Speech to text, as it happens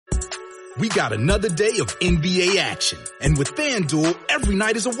We got another day of NBA action. And with FanDuel, every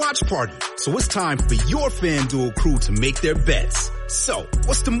night is a watch party. So it's time for your FanDuel crew to make their bets. So,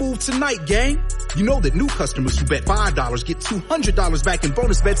 what's the move tonight, gang? You know that new customers who bet $5 get $200 back in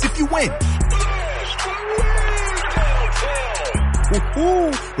bonus bets if you win.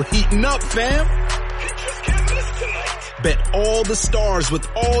 Woohoo! We're heating up, fam. Bet all the stars with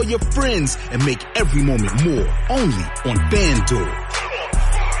all your friends and make every moment more only on FanDuel.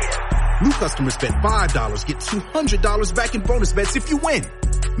 New customers bet $5, get $200 back in bonus bets if you win.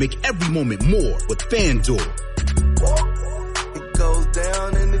 Make every moment more with FanDuel. It goes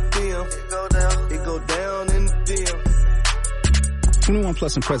down in the DM. It go down in the DM. 21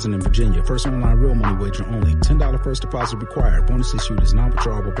 plus and present in Virginia. First online real money wager only. $10 first deposit required. Bonus issued is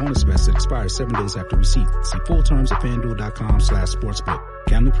non-withdrawable bonus bets that expires 7 days after receipt. See full terms at FanDuel.com/sportsbook.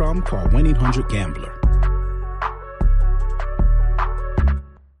 Gambling problem? Call 1-800-GAMBLER.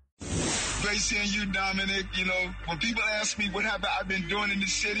 Great seeing you, Dominic. You know, when people ask me what have I been doing in the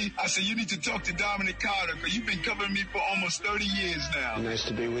city, I say you need to talk to Dominic Carter because you've been covering me for almost 30 years now. Nice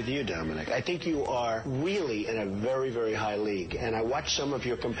to be with you, Dominic. I think you are really in a very, very high league. And I watch some of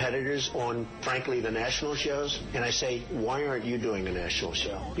your competitors on, frankly, the national shows, and I say, why aren't you doing a national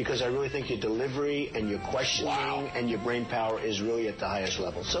show? Because I really think your delivery and your questioning and your brain power is really at the highest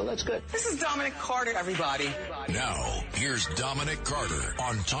level. So that's good. This is Dominic Carter, everybody. Now, here's Dominic Carter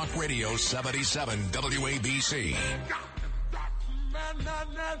on Talk Radio 77 WABC.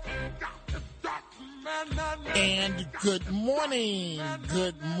 And good morning,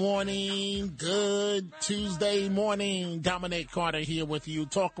 good Tuesday morning. Dominic Carter here with you,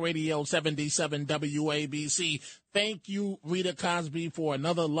 Talk Radio 77 WABC. Thank you, Rita Cosby, for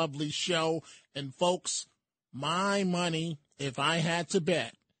another lovely show. And folks, my money, if I had to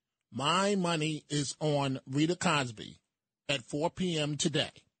bet, my money is on Rita Cosby at 4 p.m.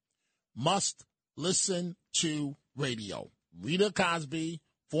 today. Must listen to radio. Rita Cosby,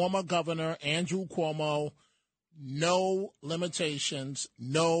 former Governor Andrew Cuomo, no limitations,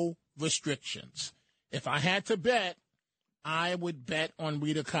 no restrictions. If I had to bet, I would bet on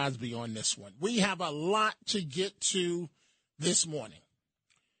Rita Cosby on this one. We have a lot to get to this morning.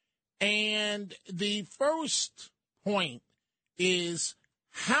 And the first point is,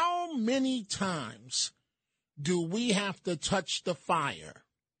 how many times do we have to touch the fire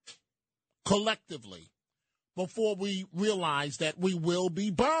collectively before we realize that we will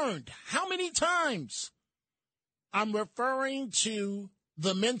be burned? How many times? I'm referring to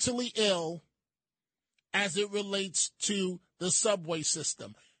the mentally ill as it relates to the subway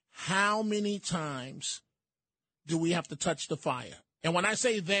system. How many times do we have to touch the fire? And when I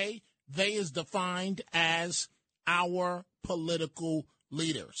say they is defined as our political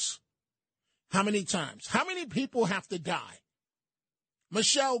leaders. How many times? How many people have to die?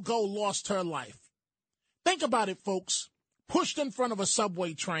 Michelle Go lost her life. Think about it, folks. Pushed in front of a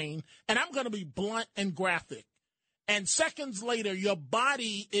subway train, and I'm going to be blunt and graphic. And seconds later, your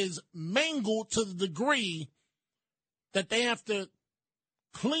body is mangled to the degree that they have to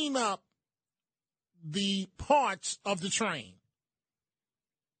clean up the parts of the train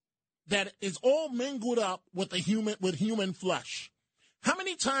that is all mingled up with human flesh. How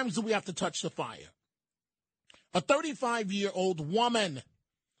many times do we have to touch the fire? A 35-year-old woman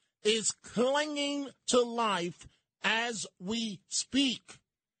is clinging to life as we speak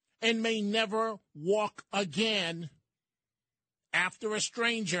and may never walk again after a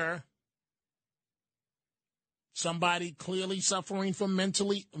stranger, somebody clearly suffering from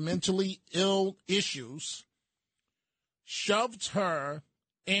mentally ill issues, shoved her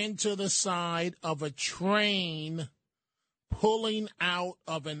into the side of a train pulling out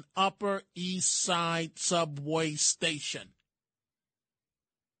of an Upper East Side subway station.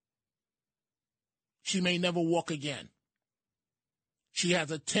 She may never walk again. She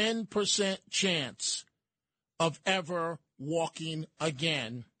has a 10% chance of ever walking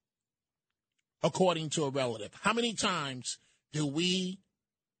again, according to a relative. How many times do we,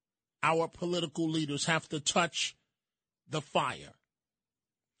 our political leaders, have to touch the fire?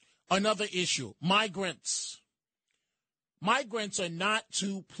 Another issue, migrants. Migrants are not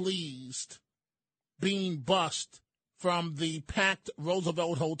too pleased being bussed from the packed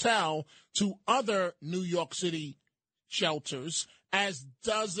Roosevelt Hotel to other New York City shelters as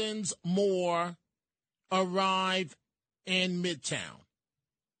dozens more arrive in Midtown.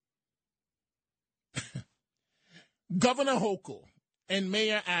 Governor Hochul and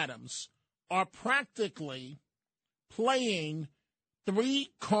Mayor Adams are practically playing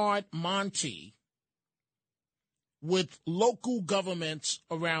three-card Monte with local governments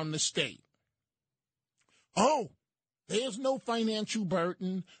around the state. Oh, There's no financial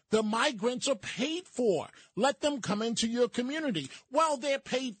burden. The migrants are paid for. Let them come into your community. Well, they're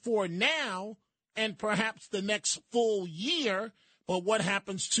paid for now and perhaps the next full year, but what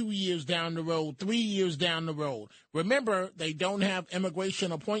happens 2 years down the road, 3 years down the road? Remember, they don't have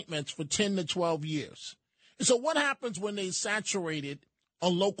immigration appointments for 10 to 12 years. So what happens when they saturated a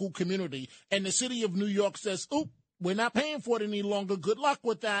local community and the city of New York says, oop, we're not paying for it any longer. Good luck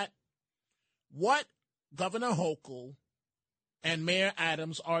with that. What Governor Hochul and Mayor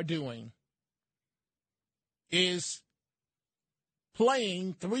Adams are doing is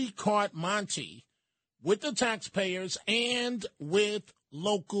playing three-card Monte with the taxpayers and with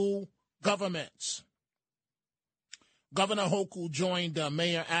local governments. Governor Hochul joined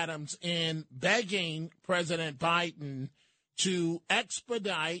Mayor Adams in begging President Biden to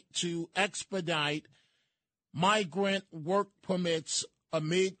expedite migrant work permits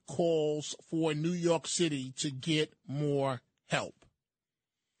amid calls for New York City to get more help.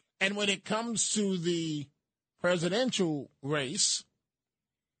 And when it comes to the presidential race,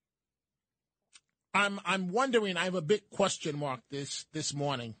 I'm wondering, I have a big question mark this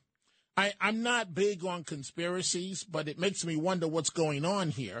morning. I'm not big on conspiracies, but it makes me wonder what's going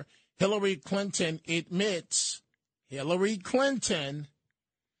on here. Hillary Clinton admits,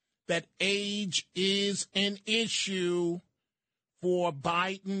 that age is an issue for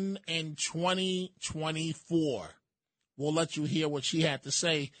Biden in 2024. We'll let you hear what she had to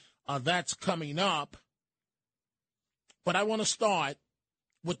say. That's coming up. But I want to start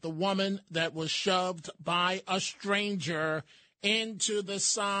with the woman that was shoved by a stranger into the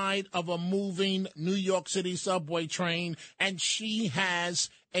side of a moving New York City subway train, and she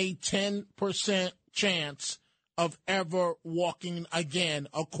has a 10% chance of ever walking again,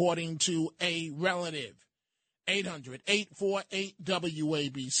 according to a relative.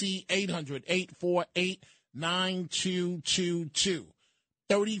 800-848-WABC, 800-848-9222.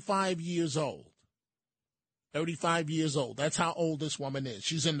 35 years old. 35 years old. That's how old this woman is.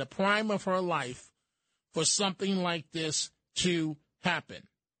 She's in the prime of her life for something like this to happen.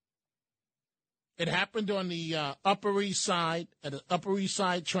 It happened on the Upper East Side, at an Upper East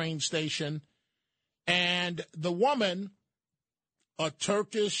Side train station. And the woman, a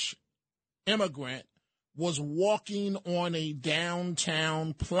Turkish immigrant, was walking on a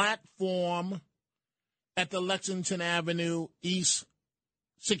downtown platform at the Lexington Avenue East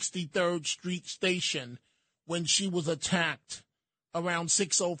 63rd Street station when she was attacked around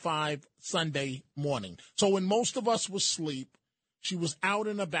 6:05 Sunday morning. So when most of us were asleep, she was out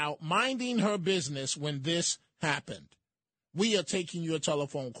and about minding her business when this happened. We are taking your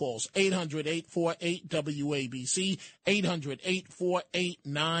telephone calls, 800-848-WABC,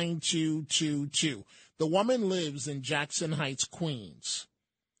 800-848-9222. The woman lives in Jackson Heights, Queens,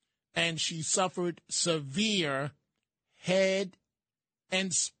 and she suffered severe head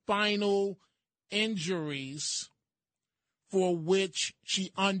and spinal injuries for which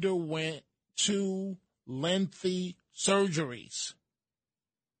she underwent 2 lengthy surgeries.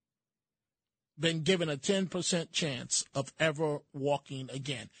 Been given a 10% chance of ever walking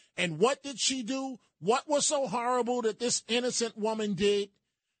again. And what did she do? What was so horrible that this innocent woman did?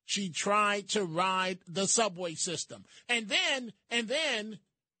 She tried to ride the subway system. And then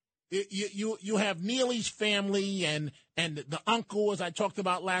you have Neely's family and the uncle, as I talked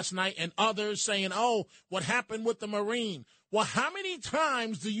about last night, and others saying, oh, what happened with the Marine? Well, how many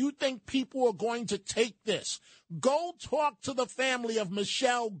times do you think people are going to take this? Go talk to the family of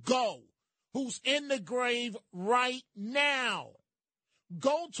Michelle Go, who's in the grave right now.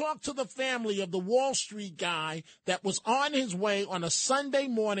 Go talk to the family of the Wall Street guy that was on his way on a Sunday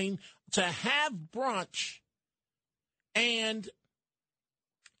morning to have brunch, and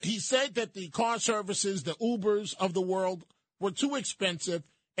he said that the car services, the Ubers of the world, were too expensive,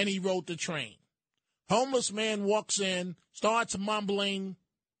 and he rode the train. Homeless man walks in, starts mumbling,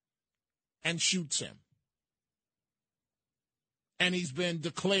 and shoots him. And he's been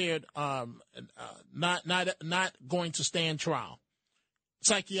declared not going to stand trial.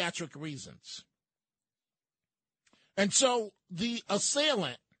 Psychiatric reasons. And so the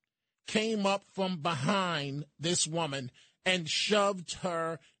assailant came up from behind this woman and shoved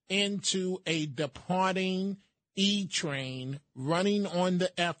her into a departing E-train running on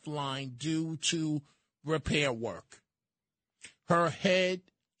the F line due to repair work. Her head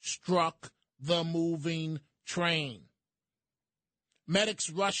struck the moving train.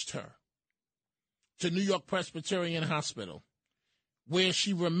 Medics rushed her to New York Presbyterian Hospital, where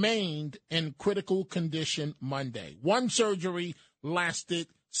she remained in critical condition Monday. One surgery lasted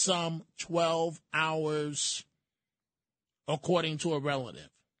some 12 hours, according to a relative.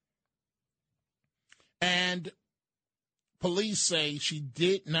 And police say she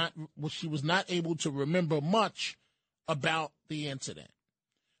was not able to remember much about the incident.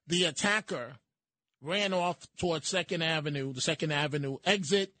 The attacker ran off towards the 2nd Avenue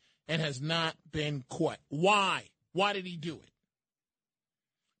exit, and has not been caught. Why? Why did he do it?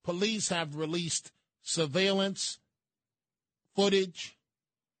 Police have released surveillance footage.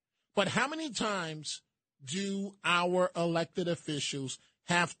 But how many times do our elected officials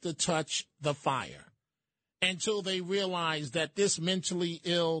have to touch the fire until they realize that this mentally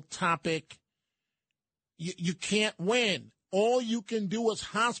ill topic, you can't win? All you can do is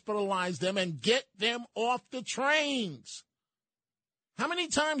hospitalize them and get them off the trains. How many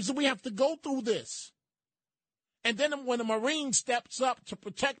times do we have to go through this? And then when a Marine steps up to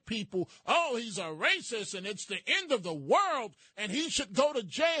protect people, oh, he's a racist and it's the end of the world and he should go to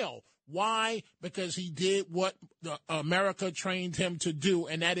jail. Why? Because he did what America trained him to do,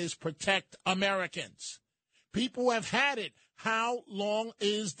 and that is protect Americans. People have had it. How long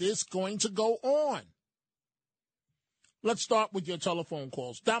is this going to go on? Let's start with your telephone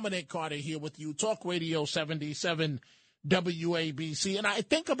calls. Dominic Carter here with you, Talk Radio 77 WABC. And I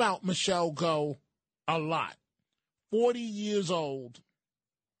think about Michelle Go a lot. 40 years old,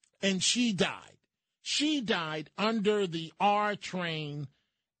 and she died. She died under the R train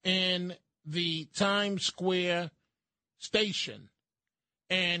in the Times Square station,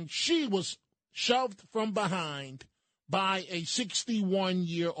 and she was shoved from behind by a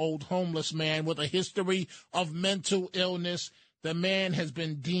 61-year-old homeless man with a history of mental illness. The man has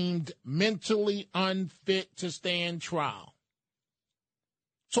been deemed mentally unfit to stand trial.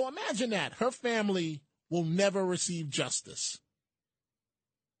 So imagine that. Her family will never receive justice.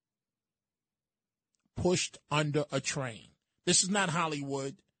 Pushed under a train. This is not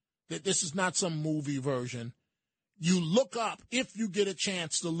Hollywood. This is not some movie version. You look up, if you get a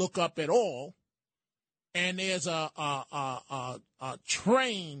chance to look up at all, and there's a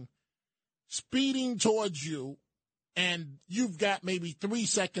train speeding towards you, and you've got maybe 3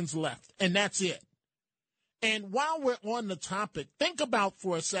 seconds left, and that's it. And while we're on the topic, think about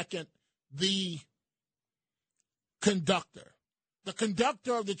for a second the conductor. The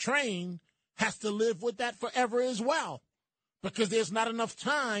conductor of the train has to live with that forever as well, because there's not enough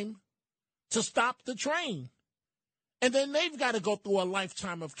time to stop the train. And then they've got to go through a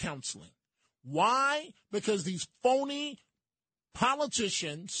lifetime of counseling. Why? Because these phony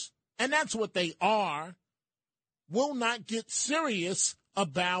politicians, and that's what they are, will not get serious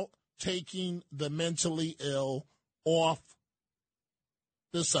about taking the mentally ill off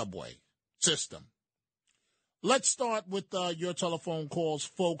the subway system. Let's start with your telephone calls,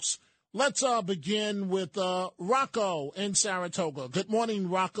 folks. Let's begin with Rocco in Saratoga. Good morning,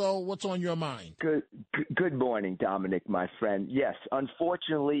 Rocco. What's on your mind? Good morning, Dominic, my friend. Yes,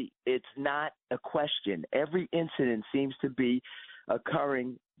 unfortunately, it's not a question. Every incident seems to be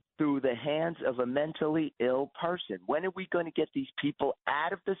occurring through the hands of a mentally ill person. When are we going to get these people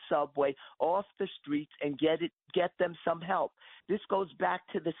out of the subway, off the streets, and get them some help? This goes back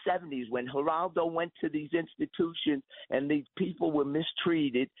to the 70s when Geraldo went to these institutions and these people were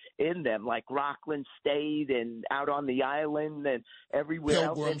mistreated in them, like Rockland State and out on the island and everywhere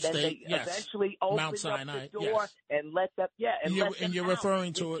else. And then they eventually opened up the door and let them, and you're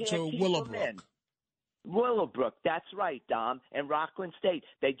referring to Willowbrook. Willowbrook, that's right, Dom, and Rockland State.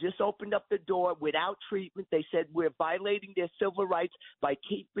 They just opened up the door without treatment. They said we're violating their civil rights by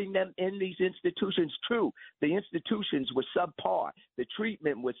keeping them in these institutions. True, the institutions were subpar. The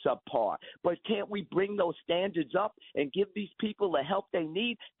treatment was subpar. But can't we bring those standards up and give these people the help they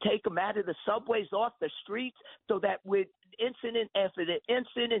need, take them out of the subways, off the streets, so that with incident after the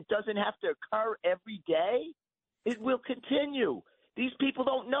incident doesn't have to occur every day? It will continue. These people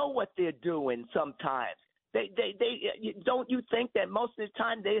don't know what they're doing sometimes. They don't you think that most of the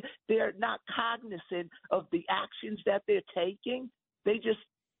time they're not cognizant of the actions that they're taking? They just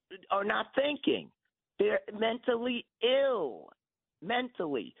are not thinking. They're mentally ill,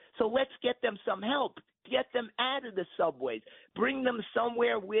 mentally. So let's get them some help. Get them out of the subways. Bring them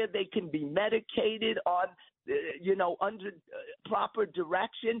somewhere where they can be medicated on, under proper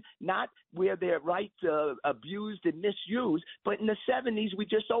direction, not where their rights are abused and misused. But in the 70s, we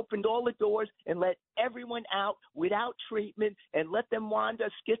just opened all the doors and let everyone out without treatment and let them wander,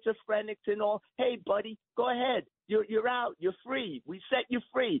 schizophrenics and all. Hey, buddy, go ahead. You're out. You're free. We set you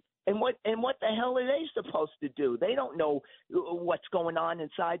free. And what the hell are they supposed to do? They don't know what's going on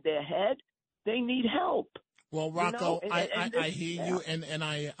inside their head. They need help. Well, Rocco, I hear you, and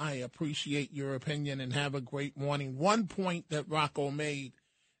I appreciate your opinion, and have a great morning. One point that Rocco made,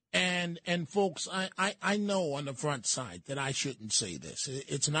 and folks, I know on the front side that I shouldn't say this.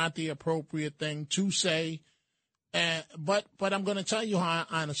 It's not the appropriate thing to say, But I'm going to tell you how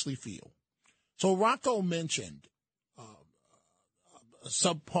I honestly feel. So Rocco mentioned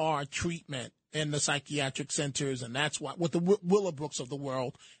subpar treatment in the psychiatric centers, and that's what with the Willowbrooks of the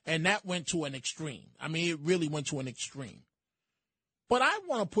world, and that went to an extreme. I mean, it really went to an extreme. But I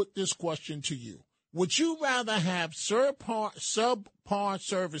want to put this question to you. Would you rather have subpar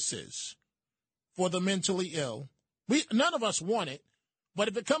services for the mentally ill? None of us want it, but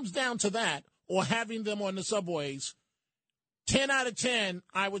if it comes down to that, or having them on the subways, 10 out of 10,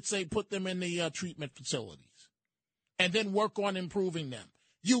 I would say put them in the treatment facilities and then work on improving them.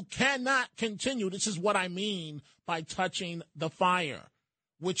 You cannot continue. This is what I mean by touching the fire,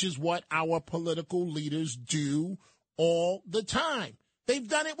 which is what our political leaders do all the time. They've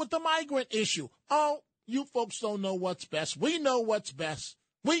done it with the migrant issue. Oh, you folks don't know what's best. We know what's best.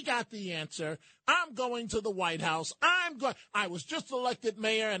 We got the answer. I'm going to the White House. I was just elected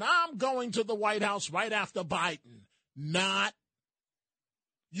mayor, and I'm going to the White House right after Biden. Not.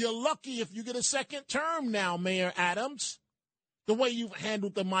 You're lucky if you get a second term now, Mayor Adams, the way you've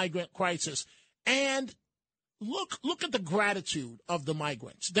handled the migrant crisis. And look at the gratitude of the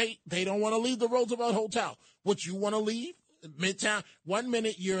migrants. They don't want to leave the Roosevelt Hotel. Would you want to leave Midtown? 1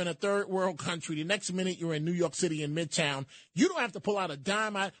 minute you're in a third world country. The next minute you're in New York City in Midtown. You don't have to pull out a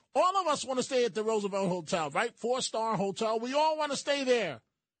dime. All of us want to stay at the Roosevelt Hotel, right? 4-star hotel. We all want to stay there.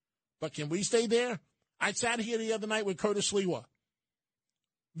 But can we stay there? I sat here the other night with Curtis Lewa.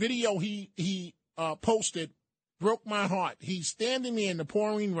 Video he posted broke my heart. He's standing there in the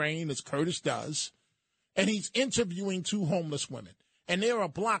pouring rain, as Curtis does, and he's interviewing 2 homeless women. And they're a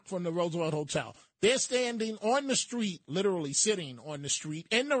block from the Roosevelt Hotel. They're standing on the street, literally sitting on the street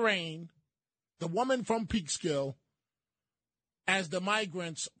in the rain, the woman from Peekskill, as the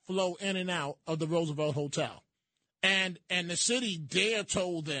migrants flow in and out of the Roosevelt Hotel. And the city dare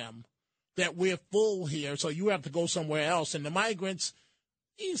told them that we're full here, so you have to go somewhere else. And the migrants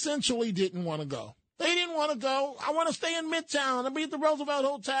essentially didn't want to go. They didn't want to go. I want to stay in Midtown and be at the Roosevelt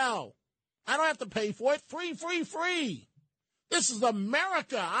Hotel. I don't have to pay for it. Free, free, free. This is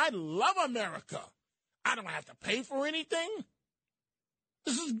America. I love America. I don't have to pay for anything.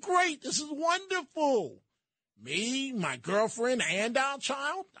 This is great. This is wonderful. Me, my girlfriend, and our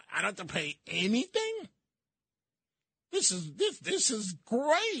child, I don't have to pay anything. This is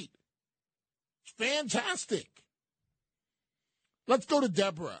great. It's fantastic. Let's go to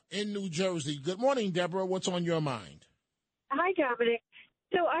Deborah in New Jersey. Good morning, Deborah. What's on your mind? Hi, Dominic.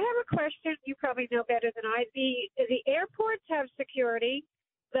 So I have a question. You probably know better than I. The airports have security.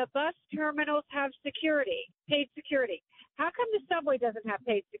 The bus terminals have security, paid security. How come the subway doesn't have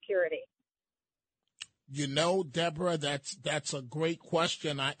paid security? You know, Deborah, that's a great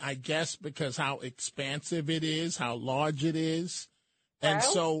question. I guess because how expansive it is, how large it is. And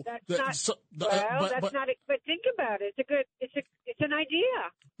well, but think about it. It's an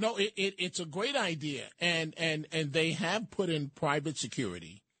idea. No, it's a great idea. And they have put in private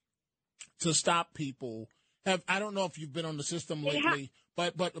security to stop people. I don't know if you've been on the system lately,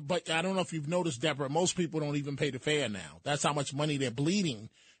 but I don't know if you've noticed, Deborah, most people don't even pay the fare now. That's how much money they're bleeding.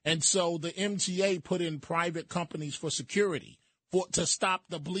 And so the MTA put in private companies for security to stop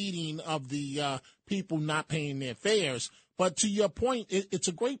the bleeding of the people not paying their fares. But to your point, it's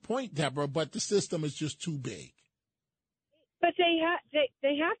a great point, Deborah, but the system is just too big. But they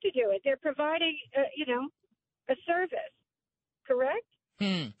have to do it. They're providing, a service, correct?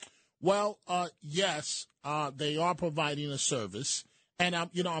 Well, yes, they are providing a service. And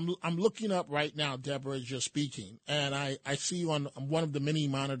I'm looking up right now, Deborah, as you're speaking, and I see on one of the many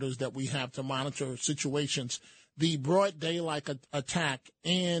monitors that we have to monitor situations, the broad daylight attack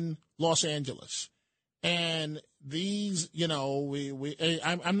in Los Angeles. And these,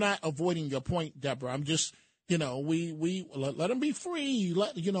 I'm not avoiding your point, Deborah. I'm just, we let them be free.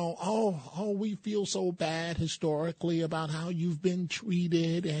 We feel so bad historically about how you've been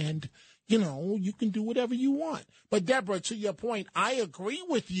treated, and you can do whatever you want. But Deborah, to your point, I agree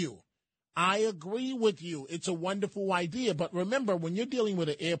with you. It's a wonderful idea. But remember, when you're dealing with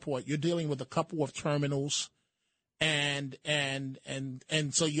an airport, you're dealing with a couple of terminals. And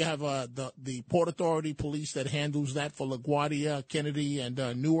so you have the Port Authority police that handles that for LaGuardia, Kennedy, and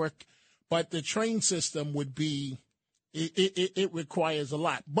Newark. But the train system would be, it requires a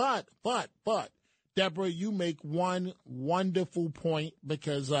lot. But, Deborah, you make one wonderful point,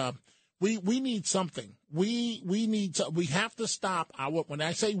 because we need something. We have to stop when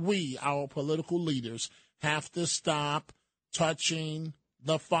I say we, our political leaders have to stop touching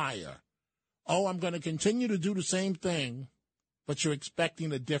the fire. Oh, I'm going to continue to do the same thing, but you're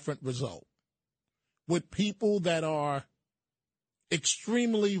expecting a different result. With people that are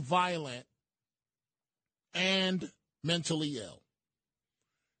extremely violent and mentally ill.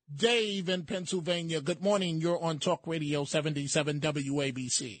 Dave in Pennsylvania, good morning. You're on Talk Radio 77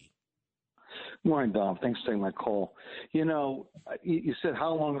 WABC. Morning, Dom. Thanks for taking my call. You know, you said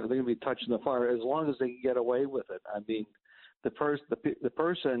how long are they going to be touching the fire? As long as they can get away with it. I mean, the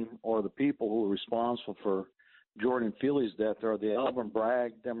person or the people who are responsible for Jordan Feely's death are the Alvin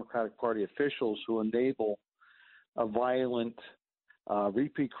Bragg Democratic Party officials who enable a violent,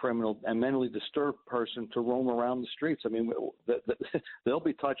 repeat criminal and mentally disturbed person to roam around the streets. I mean, they'll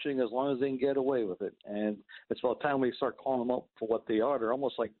be touching as long as they can get away with it. And it's about time we start calling them up for what they are. They're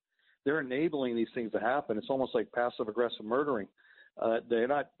almost like they're enabling these things to happen. It's almost like passive aggressive murdering. They're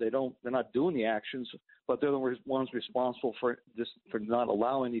not doing the actions, but they're the ones responsible for not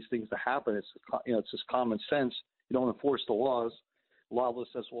allowing these things to happen. It's just common sense. You don't enforce the laws,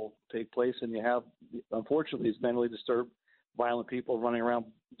 lawlessness will take place, and you have, unfortunately, these mentally disturbed, violent people running around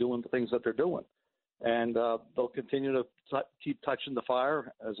doing the things that they're doing. And they'll continue to keep touching the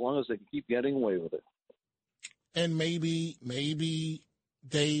fire as long as they can keep getting away with it. And maybe,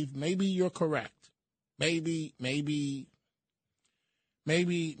 Dave, maybe you're correct. Maybe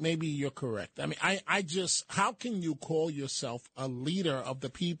you're correct. I mean, I just, how can you call yourself a leader of the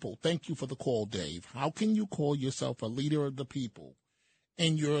people? Thank you for the call, Dave. How can you call yourself a leader of the people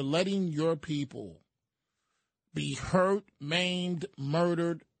and you're letting your people be hurt, maimed,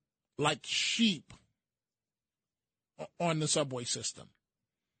 murdered like sheep on the subway system?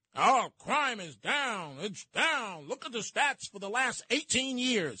 Oh, crime is down. It's down. Look at the stats for the last 18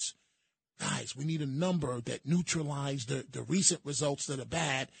 years. Guys, we need a number that neutralizes the recent results that are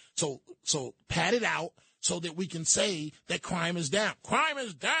bad. So pad it out so that we can say that crime is down. Crime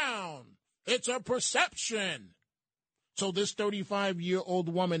is down. It's a perception. So this 35-year-old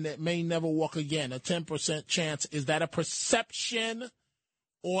woman that may never walk again, a 10% chance, is that a perception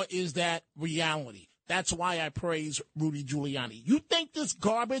or is that reality? That's why I praise Rudy Giuliani. You think this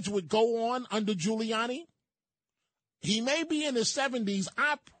garbage would go on under Giuliani? He may be in his 70s.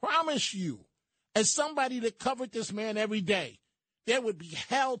 I promise you, as somebody that covered this man every day, there would be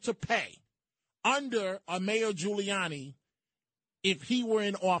hell to pay under a Mayor Giuliani if he were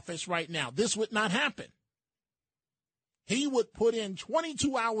in office right now. This would not happen. He would put in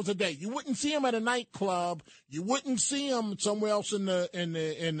 22 hours a day. You wouldn't see him at a nightclub. You wouldn't see him somewhere else in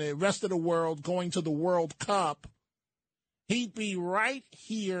the rest of the world going to the World Cup. He'd be right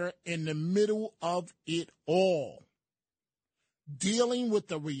here in the middle of it all, dealing with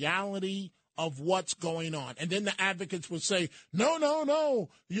the reality of what's going on. And then the advocates would say, no.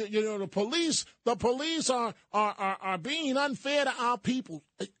 You know, the police are being unfair to our people.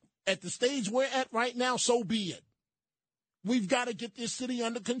 At the stage we're at right now, so be it. We've got to get this city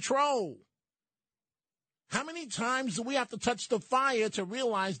under control. How many times do we have to touch the fire to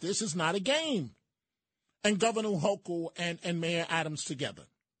realize this is not a game? And Governor Hochul and Mayor Adams together,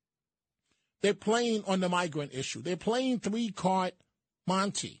 they're playing on the migrant issue. They're playing three-card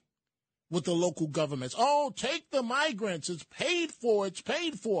Monty with the local governments. Oh, take the migrants. It's paid for. It's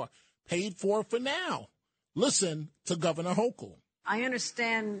paid for. Paid for now. Listen to Governor Hochul. I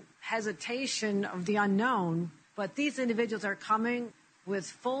understand hesitation of the unknown, but these individuals are coming with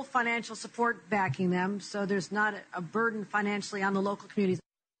full financial support backing them, so there's not a burden financially on the local communities.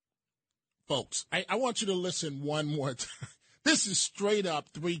 Folks, I want you to listen one more time. This is straight up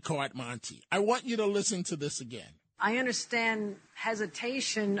three-card Monty. I want you to listen to this again. I understand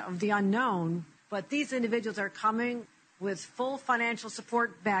hesitation of the unknown, but these individuals are coming with full financial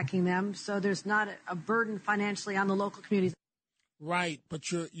support backing them, so there's not a burden financially on the local communities. Right,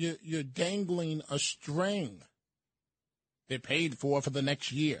 but you're dangling a string. They're paid for the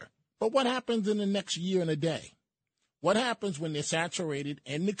next year. But what happens in the next year and a day? What happens when they're saturated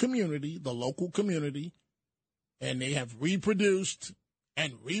in the community, the local community, and they have reproduced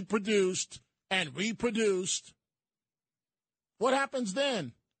and reproduced and reproduced? What happens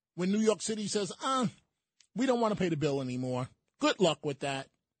then when New York City says, we don't want to pay the bill anymore? Good luck with that.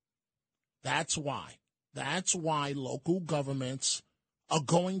 That's why local governments are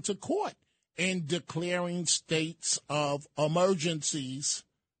going to court and declaring states of emergencies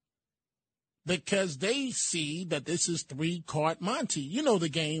because they see that this is three-card Monty. You know the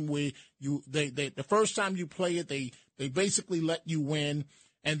game where the first time you play it, they basically let you win,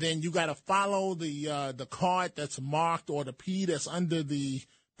 and then you got to follow the card that's marked or the P that's under the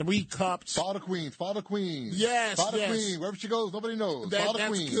three cups. Follow the queen. Yes, follow the queen. Wherever she goes, nobody knows. Follow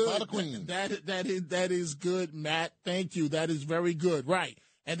the queen. That is good, Matt. Thank you. That is very good. Right.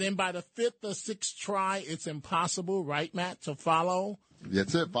 And then by the fifth or sixth try, it's impossible, right, Matt, to follow?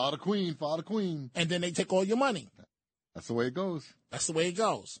 That's it. Follow the queen. And then they take all your money. That's the way it goes. That's the way it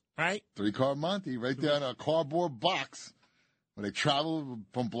goes, right? 3-car Monte, right there in a cardboard box. When they travel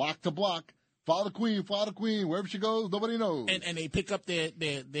from block to block. Follow the queen. Wherever she goes, nobody knows. And they pick up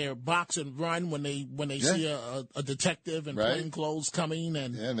their box and run when they see a detective in plain clothes coming.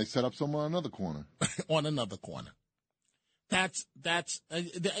 And they set up someone on another corner. On another corner. That's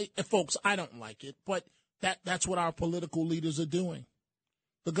folks, I don't like it, but that's what our political leaders are doing.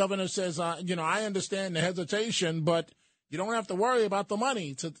 The governor says, I understand the hesitation, but you don't have to worry about the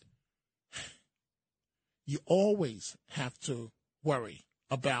money. You always have to worry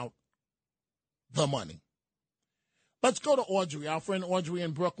about the money. Let's go to Audrey, our friend Audrey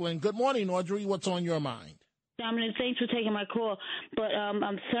in Brooklyn. Good morning, Audrey. What's on your mind? Dominic, thanks for taking my call. But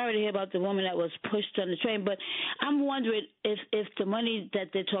I'm sorry to hear about the woman that was pushed on the train. But I'm wondering if the money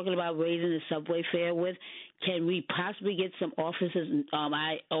that they're talking about raising the subway fare with, can we possibly get some officers on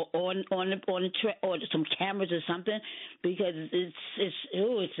the train or some cameras or something? Because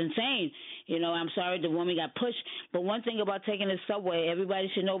it's insane. I'm sorry the woman got pushed. But one thing about taking the subway, everybody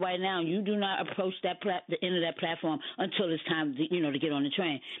should know by now, you do not approach the end of that platform until it's time to get on the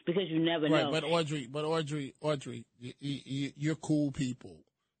train, because you never know. But Audrey, you're cool people,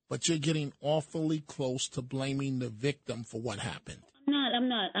 but you're getting awfully close to blaming the victim for what happened. I'm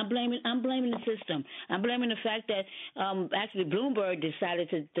not. I'm blaming the system. I'm blaming the fact that actually Bloomberg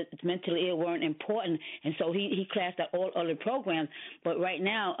decided that mentally ill weren't important, and so he classed out all other programs. But right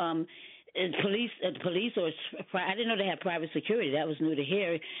now, police, or I didn't know they had private security. That was new to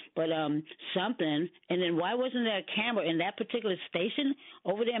hear. But something. And then why wasn't there a camera in that particular station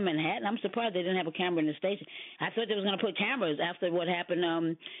over there in Manhattan? I'm surprised they didn't have a camera in the station. I thought they was going to put cameras after what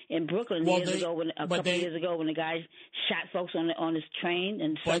happened in Brooklyn years ago when the guy shot folks on his train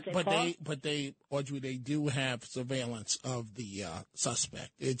and Audrey, they do have surveillance of the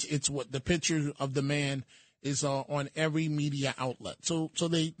suspect. It's what the picture of the man is on every media outlet. So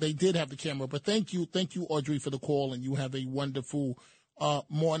they did have the camera. But thank you, Audrey, for the call, and you have a wonderful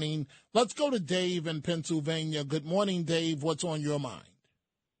morning. Let's go to Dave in Pennsylvania. Good morning, Dave. What's on your mind?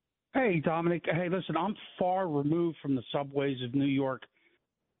 Hey, Dominic. Hey, listen, I'm far removed from the subways of New York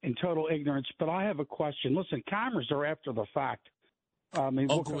in total ignorance, but I have a question. Listen, cameras are after the fact. I mean,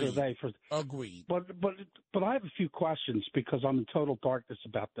 what good are they for? Agreed. But I have a few questions because I'm in total darkness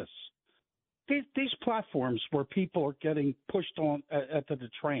about this. These platforms where people are getting pushed on at the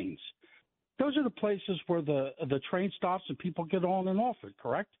trains, those are the places where the train stops and people get on and off it,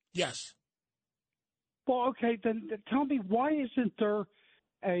 correct? Yes. Well, okay, then tell me, why isn't there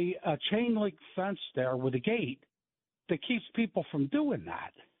a chain link fence there with a gate that keeps people from doing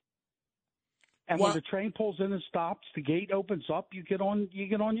that? And when the train pulls in and stops, the gate opens up, you get on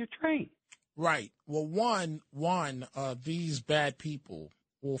your train. Right. Well, one, these bad people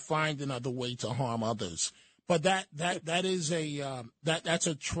will find another way to harm others. But that is that's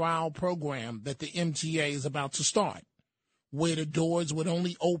a trial program that the MTA is about to start, where the doors would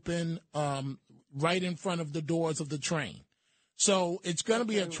only open right in front of the doors of the train. So it's going to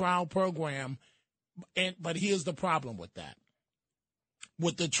be a trial program, but here's the problem with that.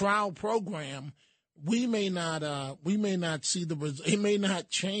 With the trial program, we may not see the result. It may not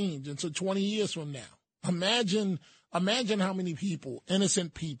change until 20 years from now. Imagine how many people,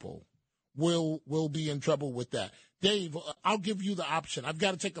 innocent people, will be in trouble with that. Dave, I'll give you the option. I've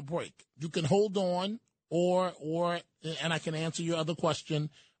got to take a break. You can hold on, or and I can answer your other question.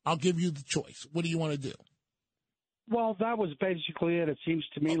 I'll give you the choice. What do you want to do? Well, that was basically it. It seems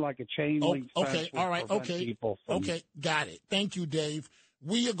to me like a chain link fence. Okay, all right, okay. Okay, got it. Thank you, Dave.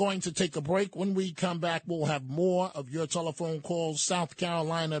 We are going to take a break. When we come back, we'll have more of your telephone calls. South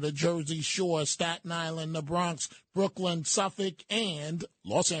Carolina, the Jersey Shore, Staten Island, the Bronx, Brooklyn, Suffolk, and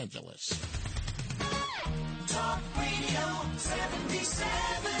Los Angeles. Talk Radio 77.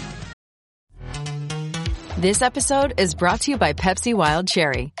 This episode is brought to you by Pepsi Wild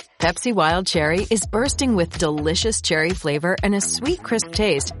Cherry. Pepsi Wild Cherry is bursting with delicious cherry flavor and a sweet, crisp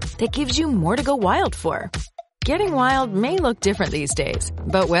taste that gives you more to go wild for. Getting wild may look different these days,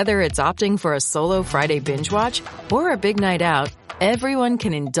 but whether it's opting for a solo Friday binge watch or a big night out, everyone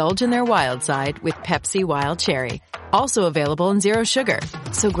can indulge in their wild side with Pepsi Wild Cherry. Also available in Zero Sugar.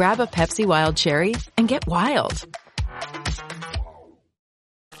 So grab a Pepsi Wild Cherry and get wild.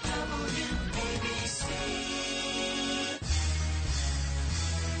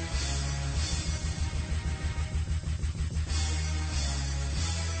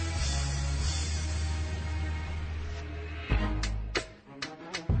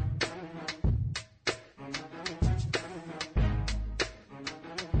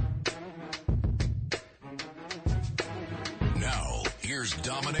 Here's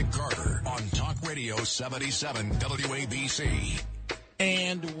Dominic Carter on Talk Radio 77 WABC.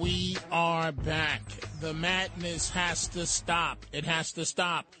 And we are back. The madness has to stop. It has to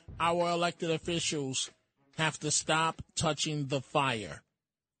stop. Our elected officials have to stop touching the fire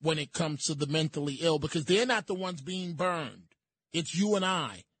when it comes to the mentally ill, because they're not the ones being burned. It's you and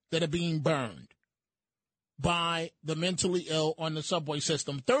I that are being burned by the mentally ill on the subway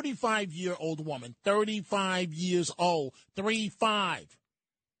system. 35-year-old woman, 35 years old, 35,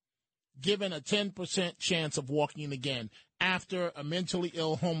 given a 10% chance of walking again after a mentally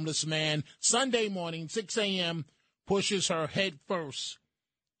ill homeless man Sunday morning, 6 a.m., pushes her head first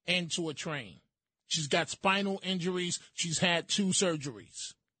into a train. She's got spinal injuries. She's had 2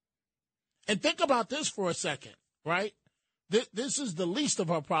 surgeries. And think about this for a second, right? This is the least of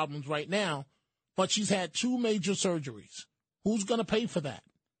her problems right now, but she's had 2 major surgeries. Who's going to pay for that?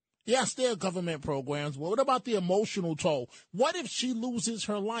 Yes, there are government programs. Well, what about the emotional toll? What if she loses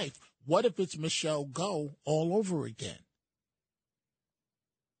her life? What if it's Michelle Go all over again?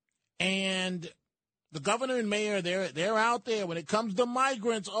 And the governor and mayor, they're out there. When it comes to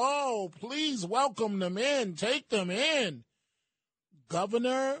migrants, oh, please welcome them in. Take them in.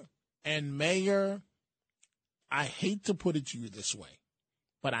 Governor and mayor, I hate to put it to you this way,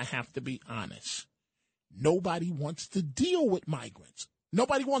 but I have to be honest. Nobody wants to deal with migrants.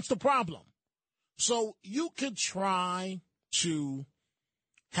 Nobody wants the problem. So you could try to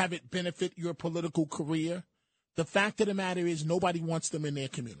have it benefit your political career. The fact of the matter is nobody wants them in their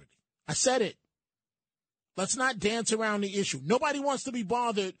community. I said it. Let's not dance around the issue. Nobody wants to be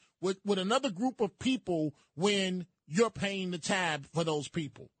bothered with another group of people when you're paying the tab for those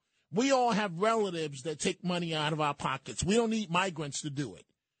people. We all have relatives that take money out of our pockets. We don't need migrants to do it.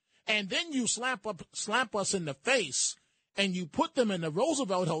 And then you slap us in the face and you put them in the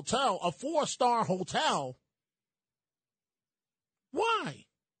Roosevelt Hotel, a 4-star hotel. Why?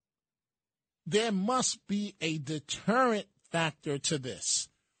 There must be a deterrent factor to this,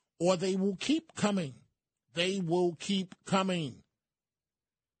 or they will keep coming. They will keep coming.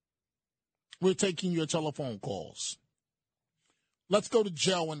 We're taking your telephone calls. Let's go to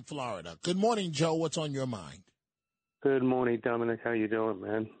Joe in Florida. Good morning, Joe. What's on your mind? Good morning, Dominic. How you doing,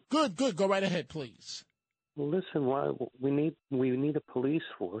 man? Good. Go right ahead, please. Well, listen, why we need a police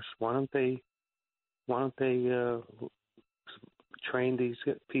force. Why don't they train these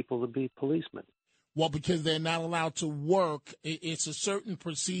people to be policemen? Well, because they're not allowed to work. It's a certain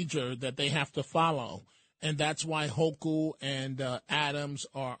procedure that they have to follow. And that's why Hochul and Adams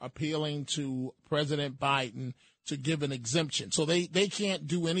are appealing to President Biden to give an exemption. So they can't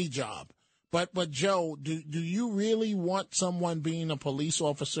do any job. But Joe, do you really want someone being a police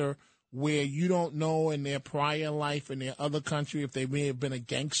officer where you don't know in their prior life in their other country if they may have been a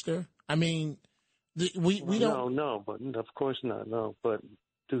gangster? I mean, we don't. No, but of course not. No, but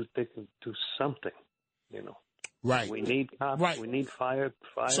they can do something, you know. Right. We need cops. Right. We need firemen.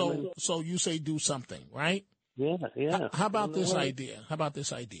 So you say do something, right? Yeah. How about this idea?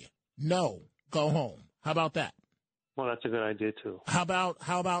 No, go home. How about that? Well, that's a good idea too. How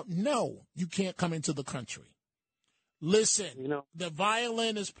about no, you can't come into the country. Listen, the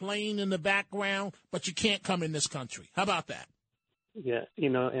violin is playing in the background, but you can't come in this country. How about that? Yeah,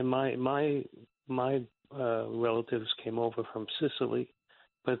 and my relatives came over from Sicily,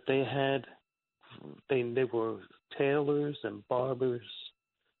 but they were tailors and barbers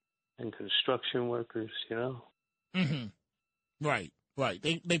and construction workers, Mm-hmm. Right.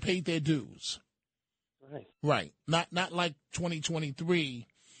 They paid their dues. Right. Not like 2023.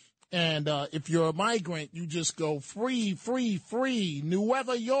 And if you're a migrant, you just go free. New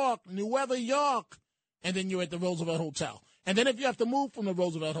York. And then you're at the Roosevelt Hotel. And then if you have to move from the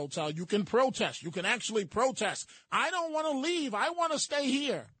Roosevelt Hotel, you can protest. You can actually protest. I don't want to leave. I want to stay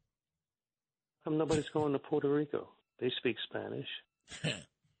here. Nobody's going to Puerto Rico. They speak Spanish.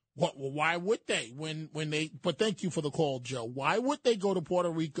 Well, why would they? But thank you for the call, Joe. Why would they go to Puerto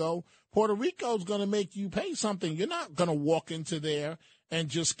Rico? Puerto Rico's going to make you pay something. You're not going to walk into there and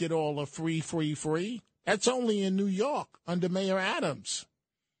just get all the free. That's only in New York under Mayor Adams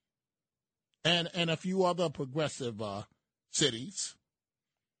and a few other progressive cities.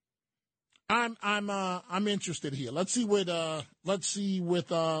 I'm interested here. Let's see what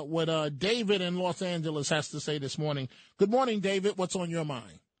David in Los Angeles has to say this morning. Good morning, David. What's on your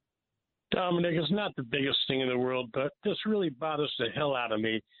mind? Dominic, it's not the biggest thing in the world, but this really bothers the hell out of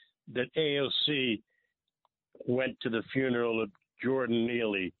me that AOC went to the funeral of Jordan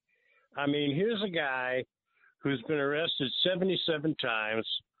Neely. I mean, here's a guy who's been arrested 77 times,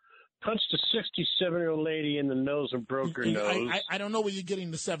 punched a 67-year-old lady in the nose and broke her nose. I don't know where you're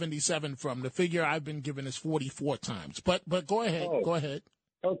getting the 77 from. The figure I've been given is 44 times. But go ahead. Oh. Go ahead.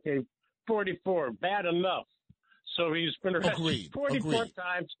 Okay, 44. Bad enough. So he's been arrested 44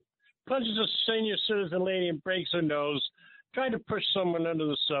 times, punches a senior citizen lady and breaks her nose, tried to push someone under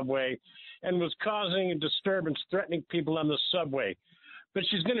the subway, and was causing a disturbance, threatening people on the subway. But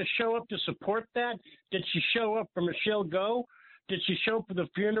she's going to show up to support that? Did she show up for Michelle Go? Did she show up for the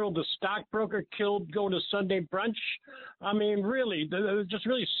funeral the stockbroker killed going to Sunday brunch? I mean, really, it just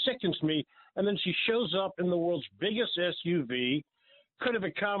really sickens me. And then she shows up in the world's biggest SUV, could have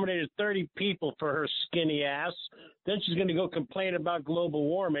accommodated 30 people for her skinny ass. Then she's going to go complain about global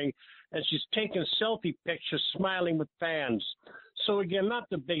warming, and she's taking selfie pictures smiling with fans. So, again, not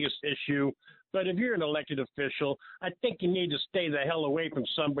the biggest issue, but if you're an elected official, I think you need to stay the hell away from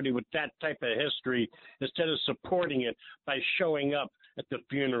somebody with that type of history instead of supporting it by showing up at the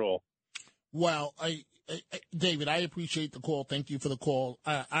funeral. Well, David, I appreciate the call. Thank you for the call.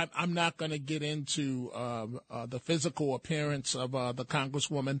 I'm not going to get into the physical appearance of the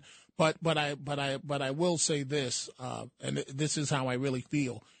Congresswoman, but I will say this, and this is how I really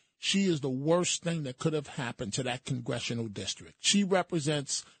feel. She is the worst thing that could have happened to that congressional district. She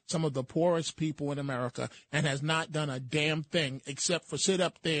represents some of the poorest people in America and has not done a damn thing except for sit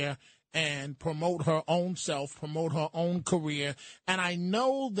up there and promote her own self, promote her own career. And I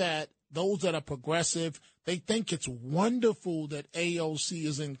know that those that are progressive, they think it's wonderful that AOC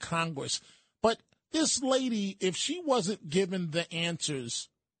is in Congress. But this lady, if she wasn't given the answers,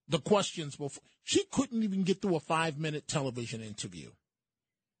 the questions before, she couldn't even get through a 5-minute television interview.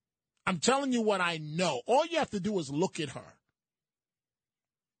 I'm telling you what I know. All you have to do is look at her.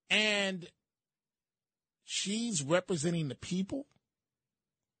 And she's representing the people.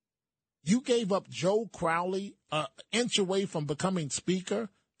 You gave up Joe Crowley an inch away from becoming speaker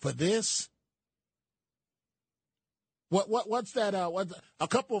for this. What's that? A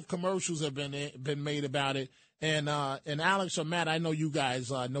couple of commercials have been made about it. And Alex or Matt, I know you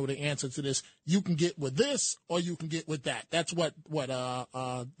guys know the answer to this. You can get with this, or you can get with that. That's what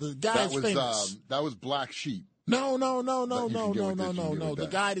the guy is famous. That was Black Sheep. No. The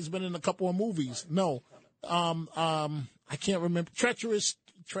guy that's been in a couple of movies. No, I can't remember. Treacherous.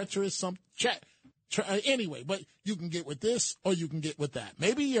 Anyway, but you can get with this, or you can get with that.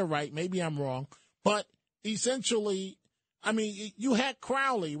 Maybe you're right. Maybe I'm wrong. But essentially, I mean, you had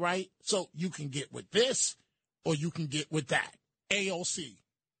Crowley, right? So you can get with this, or you can get with that. AOC.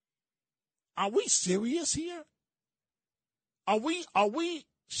 Are we serious here? Are we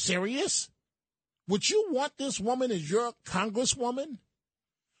serious? Would you want this woman as your congresswoman?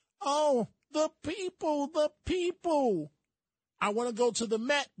 Oh, the people. I want to go to the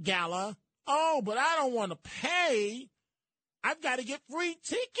Met Gala. Oh, but I don't want to pay. I've got to get free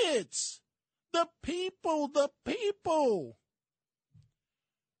tickets. The people.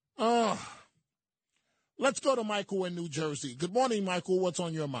 Let's go to Michael in New Jersey. Good morning, Michael. What's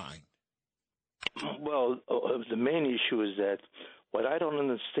on your mind? Well, the main issue is that what I don't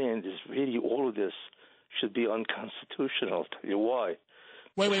understand is really all of this should be unconstitutional. I'll tell you why.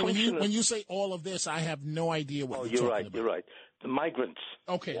 Wait. When you say all of this, I have no idea what you're talking about. You're right. The migrants.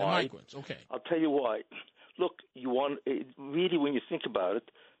 Okay, why? The migrants. Okay. I'll tell you why. Look, really, when you think about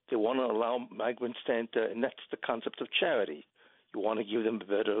it, they want to allow migrants to enter, and that's the concept of charity. You want to give them a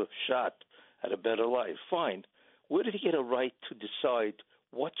better shot at a better life. Fine. Where did he get a right to decide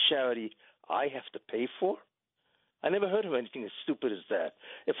what charity I have to pay for? I never heard of anything as stupid as that.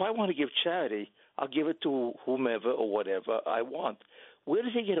 If I want to give charity, I'll give it to whomever or whatever I want. Where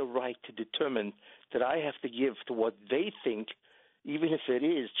does he get a right to determine that I have to give to what they think, even if it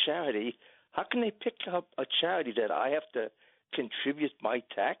is charity? How can they pick up a charity that I have to contribute my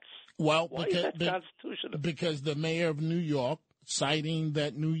tax? Well, why is that constitutional? Because the mayor of New York, citing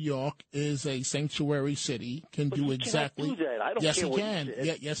that New York is a sanctuary city, can but do he exactly. Cannot do that. I don't yes, care he what can. He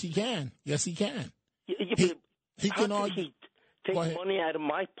said. Yes, he can. Yes, he can. He can argue. He take money out of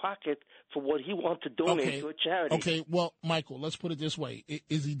my pocket for what he wants to donate to a charity. Okay, well, Michael, let's put it this way.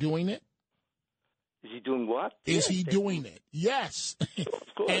 Is he doing it? Is he doing what? Is he doing it? Yes.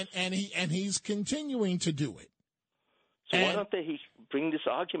 Of course. and he's continuing to do it. So why don't they bring this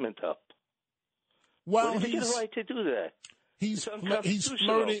argument up? Well, where did he get a right to do that? He's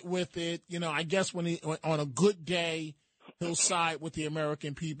flirted with it. You know, I guess when on a good day, he'll side with the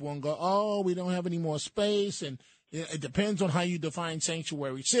American people and go, oh, we don't have any more space. And it depends on how you define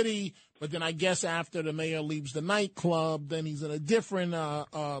sanctuary city. But then I guess after the mayor leaves the nightclub, then he's in a different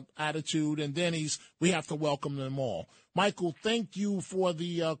attitude. And then we have to welcome them all. Michael, thank you for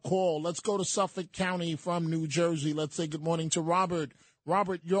the call. Let's go to Suffolk County from New Jersey. Let's say good morning to Robert.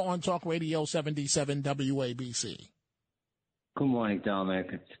 Robert, you're on Talk Radio 77 WABC. Good morning, Dominic.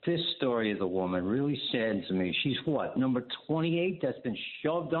 This story of the woman really saddens me. She's what, number 28 that's been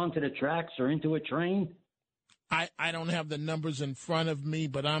shoved onto the tracks or into a train? I don't have the numbers in front of me,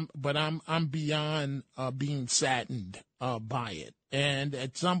 but I'm beyond being saddened by it. And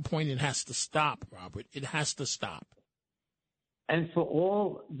at some point it has to stop, Robert. It has to stop. And for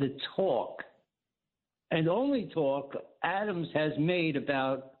all the talk, and only talk, Adams has made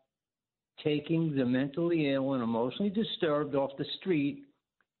about taking the mentally ill and emotionally disturbed off the street,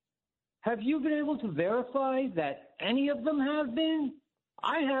 have you been able to verify that any of them have been?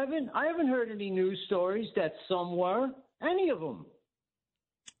 I haven't. I haven't heard any news stories that some were. Any of them.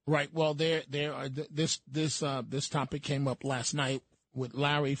 Right. Well, there are this topic came up last night with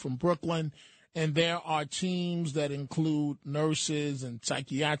Larry from Brooklyn, and there are teams that include nurses and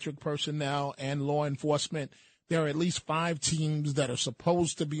psychiatric personnel and law enforcement. There are at least 5 teams that are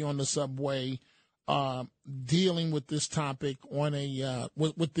supposed to be on the subway dealing with this topic on a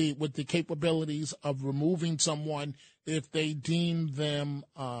with the capabilities of removing someone if they deem them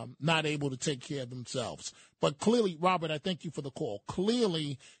not able to take care of themselves. But clearly, Robert, I thank you for the call.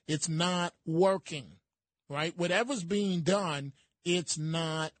 Clearly, it's not working, right? Whatever's being done, it's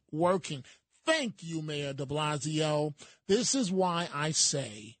not working. Thank you, Mayor de Blasio. This is why I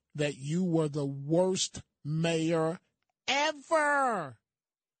say that you were the worst mayor ever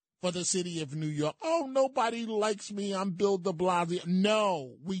for the city of New York. Oh, nobody likes me. I'm Bill de Blasio.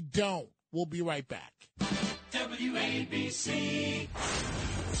 No, we don't. We'll be right back. WABC.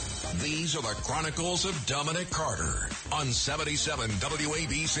 These are the Chronicles of Dominic Carter on 77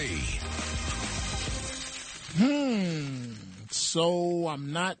 WABC. So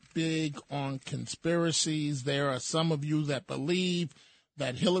I'm not big on conspiracies. There are some of you that believe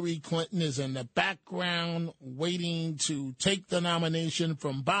that Hillary Clinton is in the background waiting to take the nomination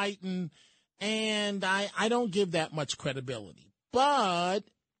from Biden, and I don't give that much credibility. But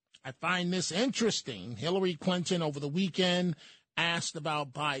I find this interesting. Hillary Clinton over the weekend asked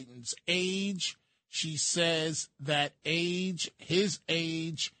about Biden's age. She says that his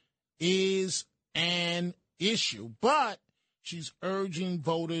age is an issue, but she's urging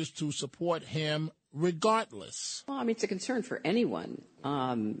voters to support him regardless. Well, I mean, it's a concern for anyone.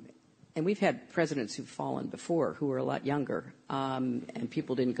 And we've had presidents who've fallen before who were a lot younger, and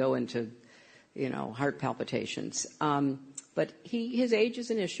people didn't go into, heart palpitations. But his age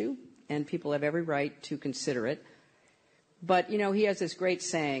is an issue, and people have every right to consider it. But, he has this great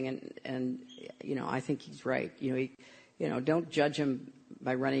saying, and I think he's right. Don't judge him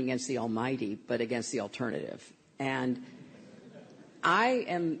by running against the Almighty, but against the alternative. And I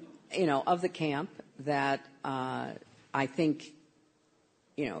am, of the camp that I think,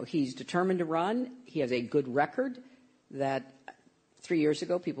 he's determined to run. He has a good record that 3 years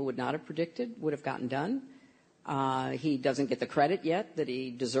ago people would not have predicted would have gotten done. He doesn't get the credit yet that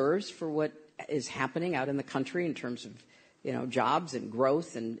he deserves for what is happening out in the country in terms of, jobs and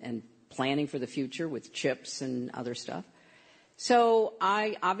growth and planning for the future with chips and other stuff. So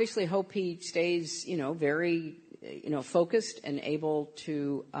I obviously hope he stays, very, focused and able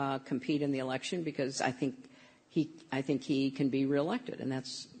to compete in the election, because I think he can be reelected, and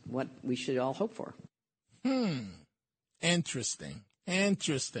that's what we should all hope for. Interesting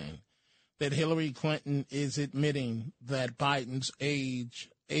that Hillary Clinton is admitting that Biden's age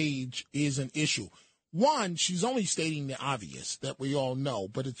is an issue. One, she's only stating the obvious that we all know,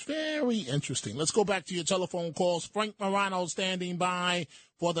 but it's very interesting. Let's go back to your telephone calls. Frank Morano standing by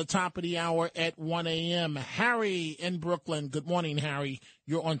for the top of the hour at 1 a.m. Harry in Brooklyn. Good morning, Harry.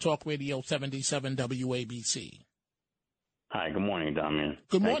 You're on Talk Radio 77 WABC. Hi, good morning, Dominic.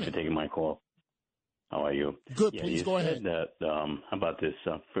 Good morning. Thanks for taking my call. How are you? Good, please go ahead. That, how about this?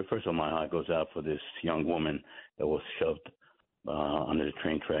 First of all, my heart goes out for this young woman that was shoved under the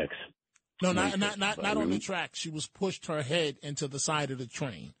train tracks. No, not on the track. She was pushed her head into the side of the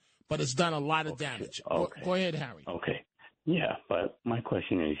train, but it's done a lot of damage. Okay. Go ahead, Harry. Okay. Yeah, but my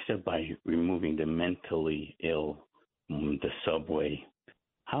question is, you said by removing the mentally ill from the subway,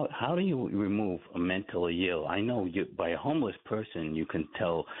 how do you remove a mentally ill? I know by a homeless person, you can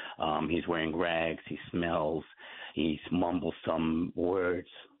tell he's wearing rags, he smells, he mumbles some words.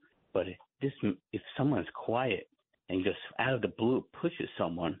 But if someone's quiet and just out of the blue pushes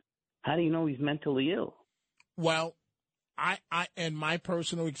someone, how do you know he's mentally ill? Well, I in my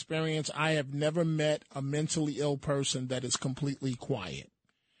personal experience, I have never met a mentally ill person that is completely quiet.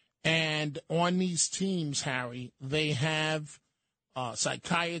 And on these teams, Harry, they have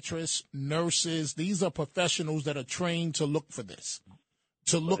psychiatrists, nurses. These are professionals that are trained to look for this,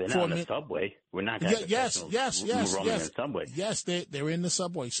 to look they're for not in the subway. We're not going to yes, roaming in the subway. Yes, they're in the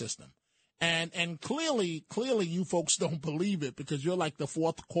subway system. And clearly you folks don't believe it because you're like the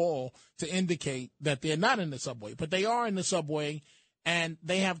fourth call to indicate that they're not in the subway. But they are in the subway, and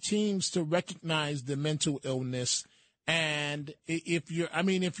they have teams to recognize the mental illness. And if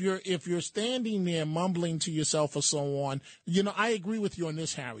you're standing there mumbling to yourself or so on, I agree with you on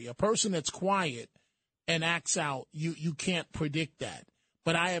this, Harry. A person that's quiet and acts out, you can't predict that.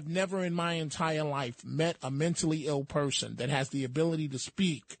 But I have never in my entire life met a mentally ill person that has the ability to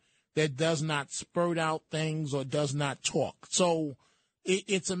speak, that does not spurt out things or does not talk. So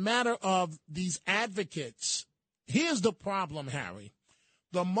it's a matter of these advocates. Here's the problem, Harry.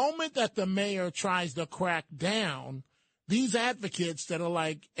 The moment that the mayor tries to crack down, these advocates that are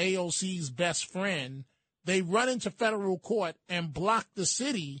like AOC's best friend, they run into federal court and block the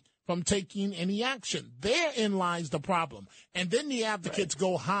city from taking any action. Therein lies the problem. And then the advocates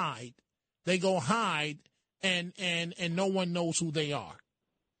go hide. They go hide, and no one knows who they are.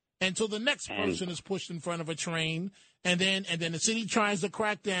 Until the next person is pushed in front of a train, and then the city tries to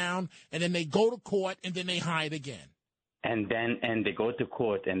crack down, and then they go to court, and then they hide again. And they go to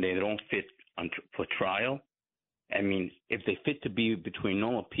court, and they don't fit for trial. I mean, if they fit to be between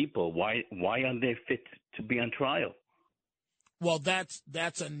normal people, why aren't they fit to be on trial? Well, that's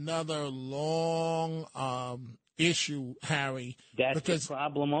another long issue, Harry. That's the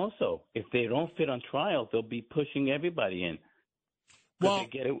problem also. If they don't fit on trial, they'll be pushing everybody in. Well,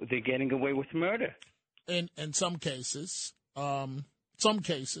 they're getting away with murder. In some cases, but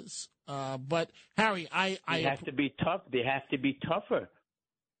Harry, they have to be tough. They have to be tougher.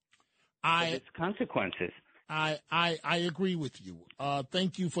 It's consequences. I agree with you.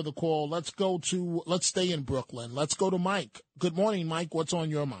 Thank you for the call. Let's stay in Brooklyn. Let's go to Mike. Good morning, Mike. What's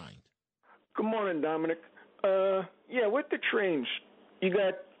on your mind? Good morning, Dominic. With the trains,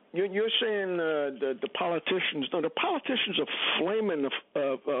 you're saying the politicians. No, the politicians are flaming,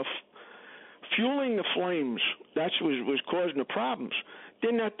 fueling the flames. That's what was causing the problems.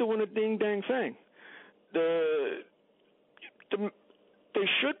 They're not doing a ding dang thing. They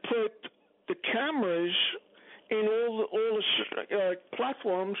should put the cameras in all the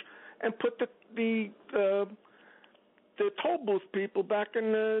platforms and put the toll booth people back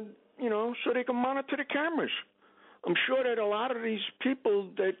in so they can monitor the cameras. I'm sure that a lot of these people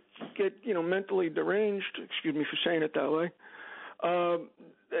that get mentally deranged, excuse me for saying it that way,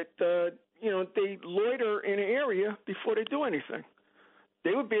 they loiter in an area before they do anything.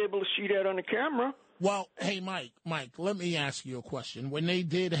 They would be able to see that on the camera. Well, hey, Mike, let me ask you a question. When they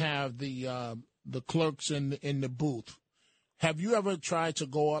did have the clerks in the booth, have you ever tried to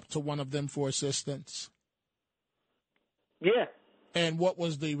go up to one of them for assistance? Yeah. And what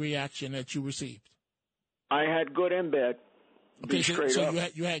was the reaction that you received? I had good and bad. Okay, so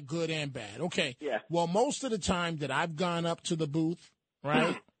you had good and bad. Okay. Yeah. Well, most of the time that I've gone up to the booth,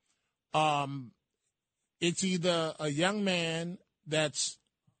 right, it's either a young man that's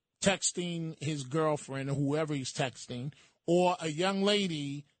texting his girlfriend or whoever he's texting, or a young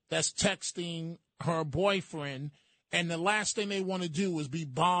lady that's texting her boyfriend, and the last thing they want to do is be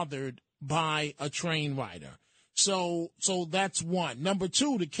bothered by a train rider. So that's one. Number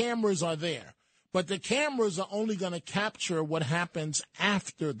two, the cameras are there. But the cameras are only going to capture what happens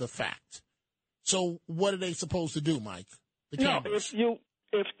after the fact. So what are they supposed to do, Mike? The cameras. No,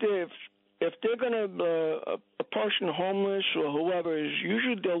 if they're going to a person homeless or whoever is,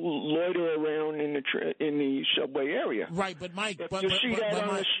 usually they'll loiter around in the subway area. Right, but Mike, if you see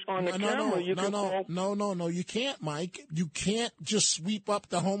that on the camera, you can call. No, you can't, Mike. You can't just sweep up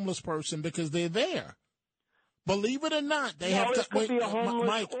the homeless person because they're there. Believe it or not, they have to wait. Be a homeless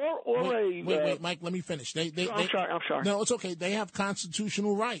Mike, wait, Mike. Let me finish. I'm sorry. No, it's okay. They have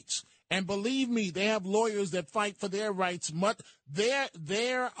constitutional rights, and believe me, they have lawyers that fight for their rights.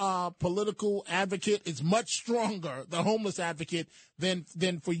 Their political advocate is much stronger, the homeless advocate, than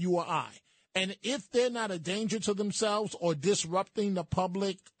for you or I. And if they're not a danger to themselves or disrupting the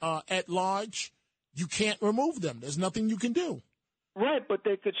public at large, you can't remove them. There's nothing you can do. Right, but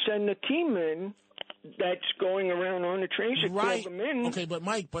they could send a team in that's going around on the trains to call them in. Okay, but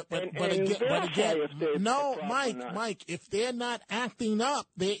Mike, but again, Mike, if they're not acting up,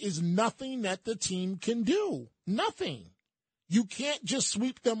 there is nothing that the team can do. Nothing. You can't just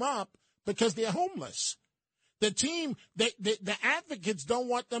sweep them up because they're homeless. The team, the advocates don't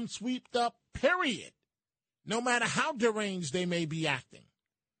want them swept up, period. No matter how deranged they may be acting.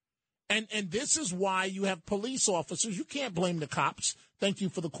 And this is why you have police officers. You can't blame the cops. Thank you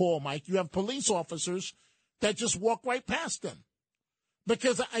for the call, Mike. You have police officers that just walk right past them.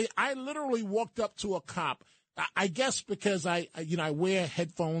 Because I literally walked up to a cop. I guess because I wear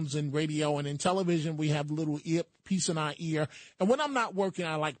headphones and radio, and in television we have a little earpiece in our ear. And when I'm not working,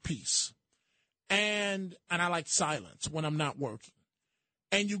 I like peace. And I like silence when I'm not working.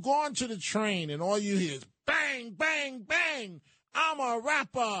 And you go onto the train and all you hear is bang, bang, bang. I'm a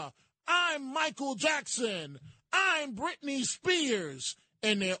rapper. I'm Michael Jackson. I'm Britney Spears.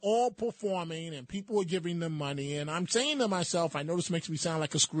 And they're all performing, and people are giving them money. And I'm saying to myself, I know this makes me sound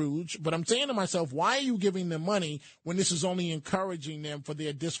like a Scrooge, but I'm saying to myself, why are you giving them money when this is only encouraging them for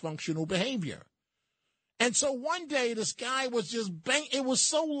their dysfunctional behavior? And so one day, this guy was just bang. It was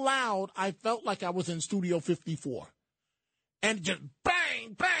so loud, I felt like I was in Studio 54. And just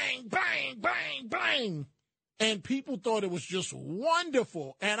bang, bang, bang, bang, bang. And people thought it was just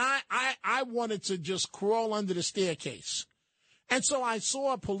wonderful. And I wanted to just crawl under the staircase. And so I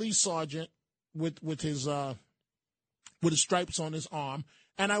saw a police sergeant with his stripes on his arm,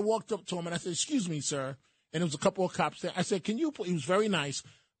 and I walked up to him and I said, "Excuse me, sir." And there was a couple of cops there. I said, "Can you?" He was very nice.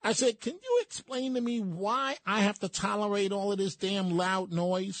 I said, "Can you explain to me why I have to tolerate all of this damn loud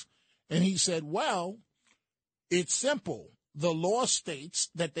noise?" And he said, "Well, it's simple. The law states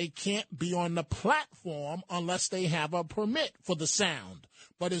that they can't be on the platform unless they have a permit for the sound.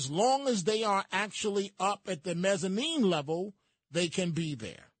 But as long as they are actually up at the mezzanine level, they can be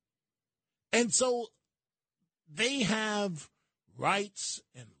there." And so they have rights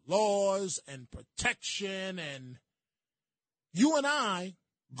and laws and protection, and you and I,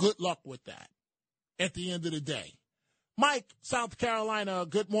 good luck with that at the end of the day. Mike, South Carolina,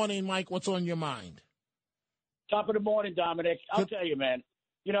 good morning, Mike. What's on your mind? Top of the morning, Dominic. I'll tell you, man,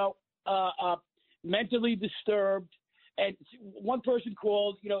 mentally disturbed. And one person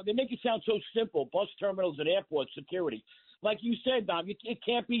called, they make it sound so simple, bus terminals and airport security. Like you said, Dom, it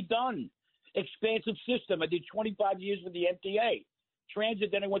can't be done. Expansive system. I did 25 years with the MTA.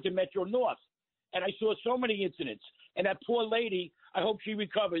 Transit, then I went to Metro North. And I saw so many incidents. And that poor lady, I hope she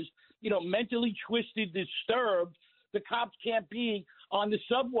recovers, mentally twisted, disturbed. The cops can't be on the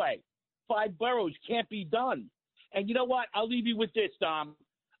subway. 5 boroughs can't be done. And you know what? I'll leave you with this, Dom.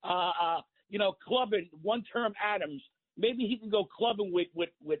 Clubbing one-term Adams. Maybe he can go clubbing with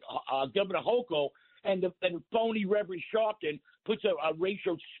Governor Hochul, and the phony Reverend Sharpton puts a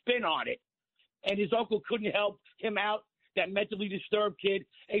racial spin on it. And his uncle couldn't help him out, that mentally disturbed kid.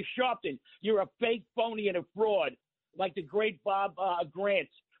 Hey, Sharpton, you're a fake, phony, and a fraud, like the great Bob Grant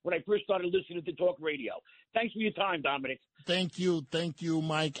when I first started listening to talk radio. Thanks for your time, Dominic. Thank you,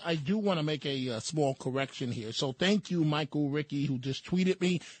 Mike. I do want to make a small correction here. So thank you, Michael Ricky, who just tweeted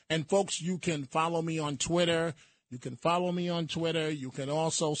me. And, folks, you can follow me on Twitter. You can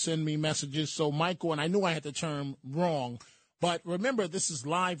also send me messages. So, Michael, and I knew I had the term wrong, but remember, this is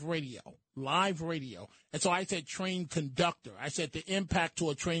live radio. And so I said train conductor. I said the impact to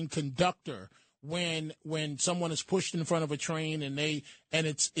a train conductor when someone is pushed in front of a train and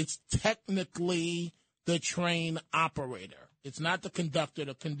it's technically the train operator. It's not the conductor.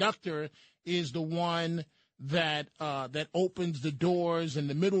 The conductor is the one that opens the doors in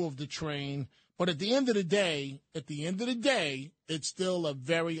the middle of the train. But at the end of the day, it's still a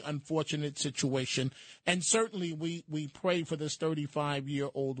very unfortunate situation. And certainly we pray for this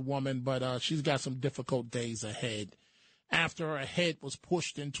 35-year-old woman, but she's got some difficult days ahead after her head was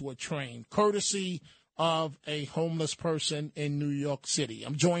pushed into a train, courtesy of a homeless person in New York City.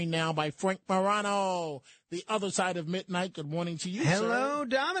 I'm joined now by Frank Morano, the other side of midnight. Good morning to you, Hello, sir.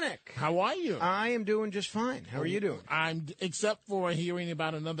 Dominic. How are you? I am doing just fine. How are you doing? Except for hearing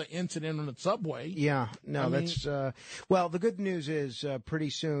about another incident on the subway. Yeah, no, well, the good news is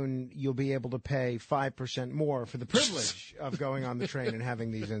pretty soon you'll be able to pay 5% more for the privilege of going on the train and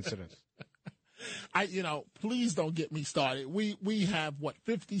having these incidents. Please don't get me started. We have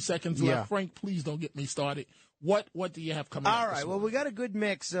 50 seconds left. Frank, please don't get me started. What do you have coming up? All right. Well, we got a good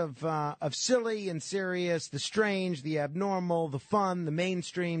mix of silly and serious, the strange, the abnormal, the fun, the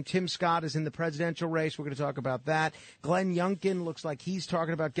mainstream. Tim Scott is in the presidential race. We're going to talk about that. Glenn Youngkin looks like he's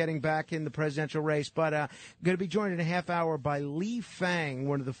talking about getting back in the presidential race. But going to be joined in a half hour by Lee Fang,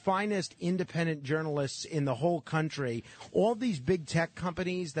 one of the finest independent journalists in the whole country. All these big tech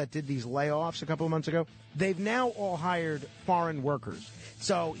companies that did these layoffs a couple of months ago, they've now all hired foreign workers.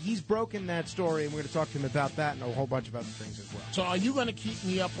 So he's broken that story, and we're going to talk to him about that and a whole bunch of other things as well. So are you going to keep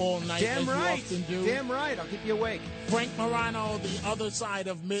me up all night? Damn right. You often do? Damn right. I'll keep you awake. Frank Morano, the other side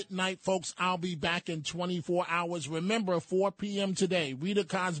of midnight. Folks, I'll be back in 24 hours. Remember, 4 p.m. today, Rita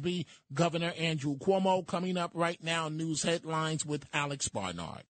Cosby, Governor Andrew Cuomo. Coming up right now, news headlines with Alex Barnard.